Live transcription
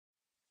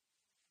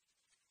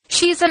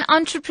She's an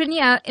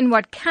entrepreneur in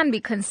what can be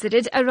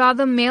considered a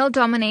rather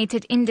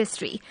male-dominated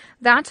industry,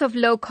 that of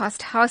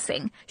low-cost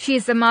housing. She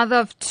is a mother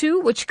of 2,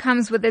 which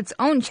comes with its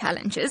own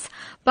challenges,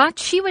 but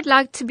she would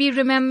like to be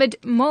remembered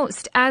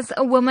most as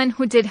a woman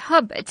who did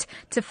her bit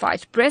to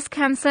fight breast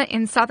cancer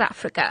in South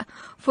Africa.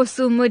 For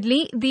Sue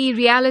Moodley, the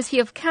reality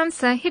of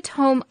cancer hit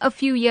home a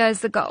few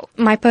years ago.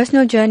 My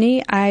personal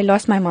journey, I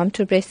lost my mom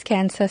to breast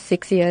cancer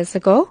 6 years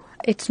ago.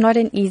 It's not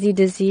an easy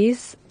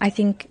disease. I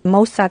think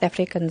most South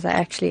Africans are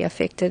actually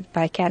affected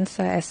by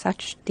cancer as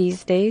such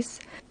these days.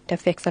 It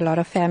affects a lot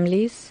of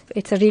families.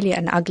 It's really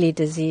an ugly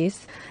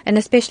disease. And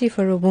especially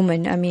for a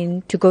woman, I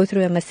mean, to go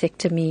through a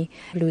mastectomy,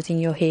 losing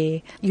your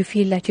hair, you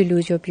feel that you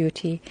lose your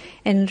beauty.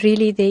 And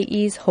really there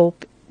is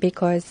hope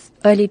because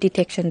early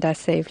detection does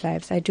save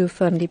lives. I do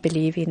firmly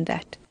believe in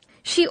that.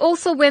 She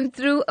also went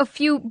through a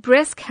few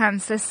breast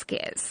cancer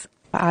scares.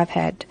 I've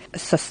had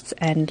cysts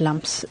and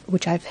lumps,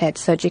 which I've had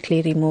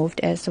surgically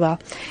removed as well.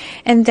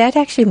 And that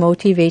actually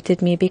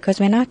motivated me because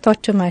when I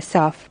thought to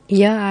myself,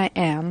 here I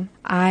am,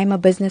 I'm a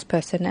business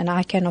person and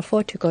I can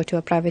afford to go to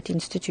a private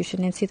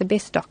institution and see the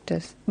best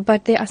doctors.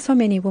 But there are so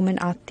many women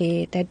out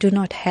there that do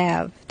not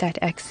have that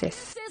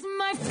access. This is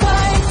my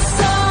fight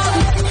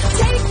song.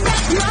 Take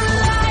back my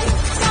life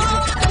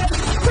song.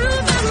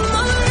 Prove I'm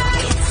alright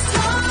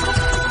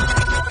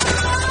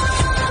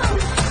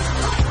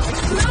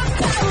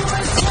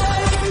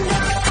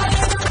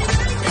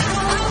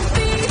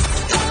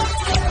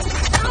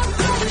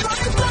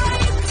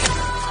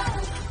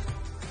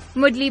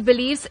Moodley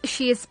believes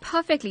she is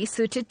perfectly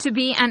suited to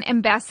be an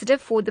ambassador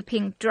for the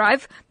Pink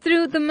Drive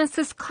through the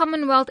Mrs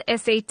Commonwealth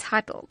SA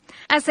title.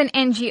 As an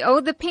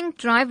NGO, the Pink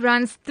Drive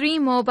runs 3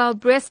 mobile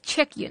breast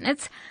check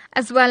units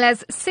as well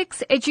as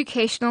 6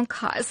 educational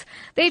cars.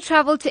 They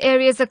travel to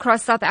areas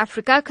across South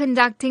Africa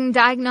conducting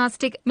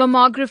diagnostic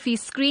mammography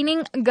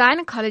screening,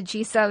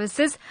 gynecology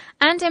services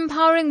and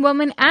empowering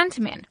women and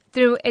men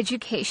through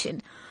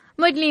education.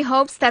 Moodley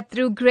hopes that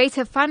through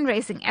greater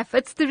fundraising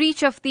efforts, the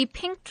reach of the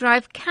Pink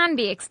Drive can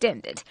be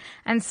extended.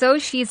 And so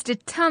she is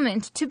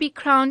determined to be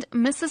crowned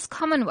Mrs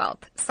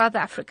Commonwealth South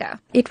Africa.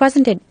 It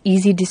wasn't an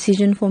easy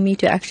decision for me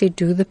to actually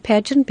do the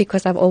pageant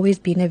because I've always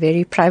been a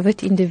very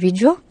private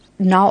individual.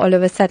 Now all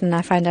of a sudden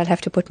I find I'll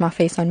have to put my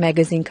face on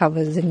magazine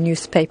covers and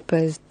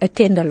newspapers,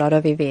 attend a lot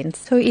of events.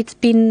 So it's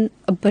been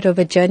a bit of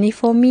a journey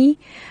for me,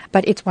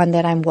 but it's one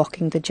that I'm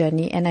walking the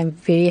journey and I'm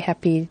very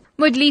happy.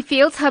 Moodley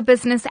feels her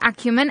business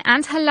acumen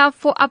and her love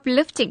for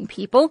uplifting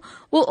people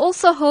will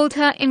also hold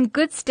her in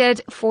good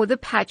stead for the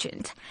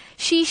pageant.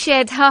 She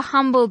shared her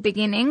humble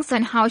beginnings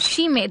and how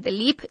she made the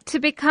leap to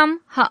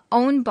become her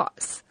own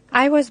boss.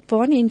 I was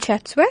born in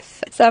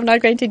Chatsworth, so I'm not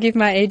going to give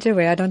my age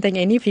away. I don't think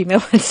any female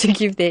wants to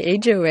give their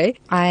age away.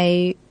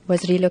 I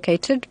was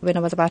relocated when I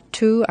was about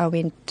 2. I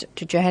went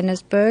to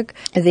Johannesburg.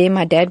 There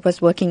my dad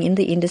was working in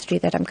the industry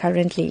that I'm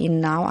currently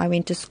in now. I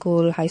went to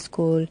school, high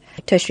school,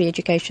 tertiary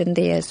education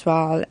there as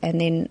well.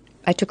 And then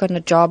I took on a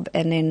job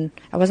and then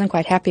I wasn't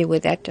quite happy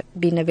with that,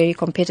 being a very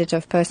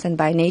competitive person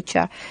by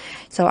nature.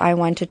 So I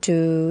wanted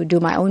to do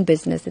my own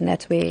business, and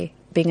that's where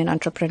being an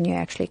entrepreneur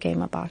actually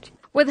came about.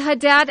 With her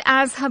dad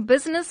as her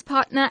business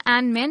partner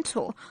and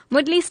mentor,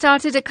 Moodley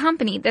started a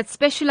company that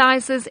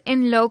specializes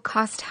in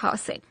low-cost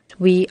housing.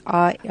 We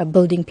are a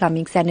building,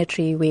 plumbing,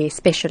 sanitary ware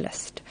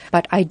specialist,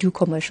 but I do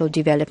commercial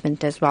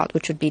development as well,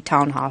 which would be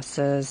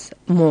townhouses,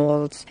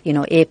 malls,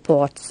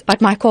 airports.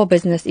 But my core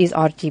business is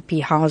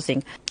RGP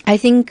housing. I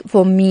think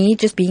for me,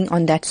 just being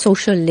on that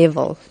social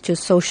level, to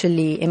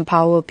socially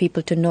empower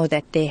people to know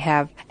that they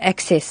have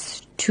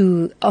access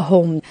to a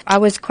home. I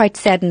was quite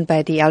saddened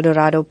by the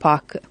Eldorado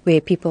Park where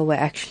people were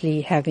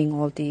actually having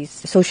all these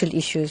social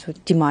issues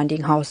with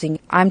demanding housing.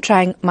 I'm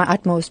trying my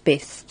utmost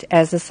best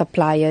as a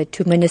supplier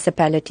to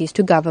municipalities,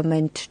 to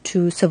government,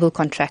 to civil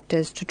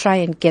contractors to try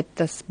and get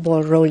this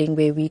ball rolling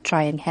where we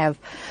try and have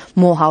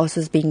more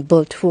houses being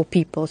built for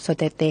people so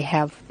that they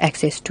have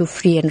access to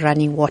free and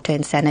running water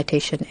and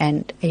sanitation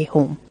and a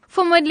home.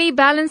 For Moodley,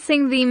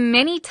 balancing the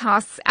many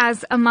tasks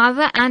as a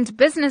mother and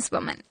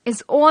businesswoman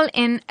is all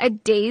in a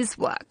day's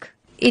work.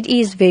 It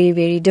is very,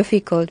 very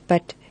difficult,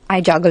 but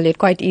I juggle it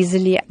quite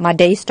easily. My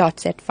day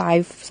starts at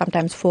 5,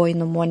 sometimes 4 in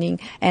the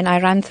morning, and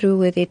I run through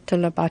with it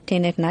till about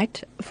 10 at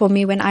night. For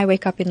me, when I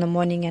wake up in the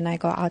morning and I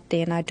go out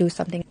there and I do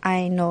something,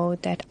 I know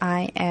that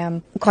I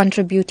am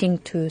contributing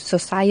to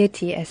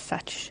society as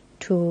such,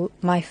 to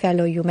my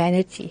fellow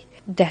humanity.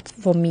 That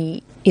for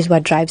me is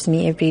what drives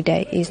me every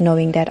day, is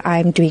knowing that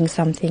I'm doing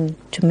something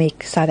to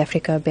make South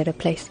Africa a better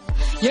place.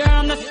 You're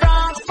on the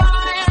front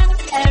line,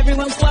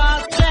 everyone's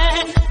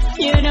watching.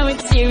 You know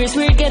it's serious,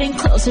 we're getting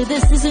closer,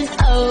 this isn't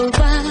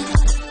over.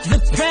 The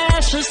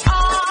pressure's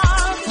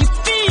on, you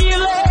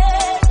feel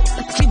it,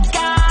 but you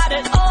got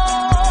it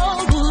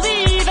all,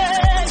 believe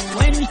it.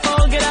 When you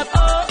fold it up,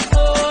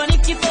 oh, and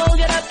if you fold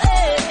it up,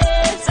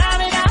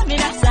 samina,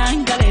 mina,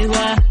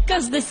 sangalewa,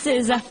 'cause this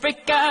is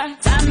Africa.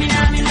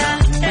 Samina, mina,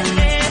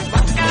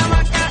 waka,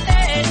 waka,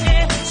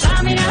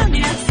 samina,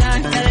 mina,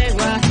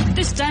 sangalewa,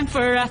 this time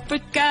for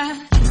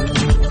Africa.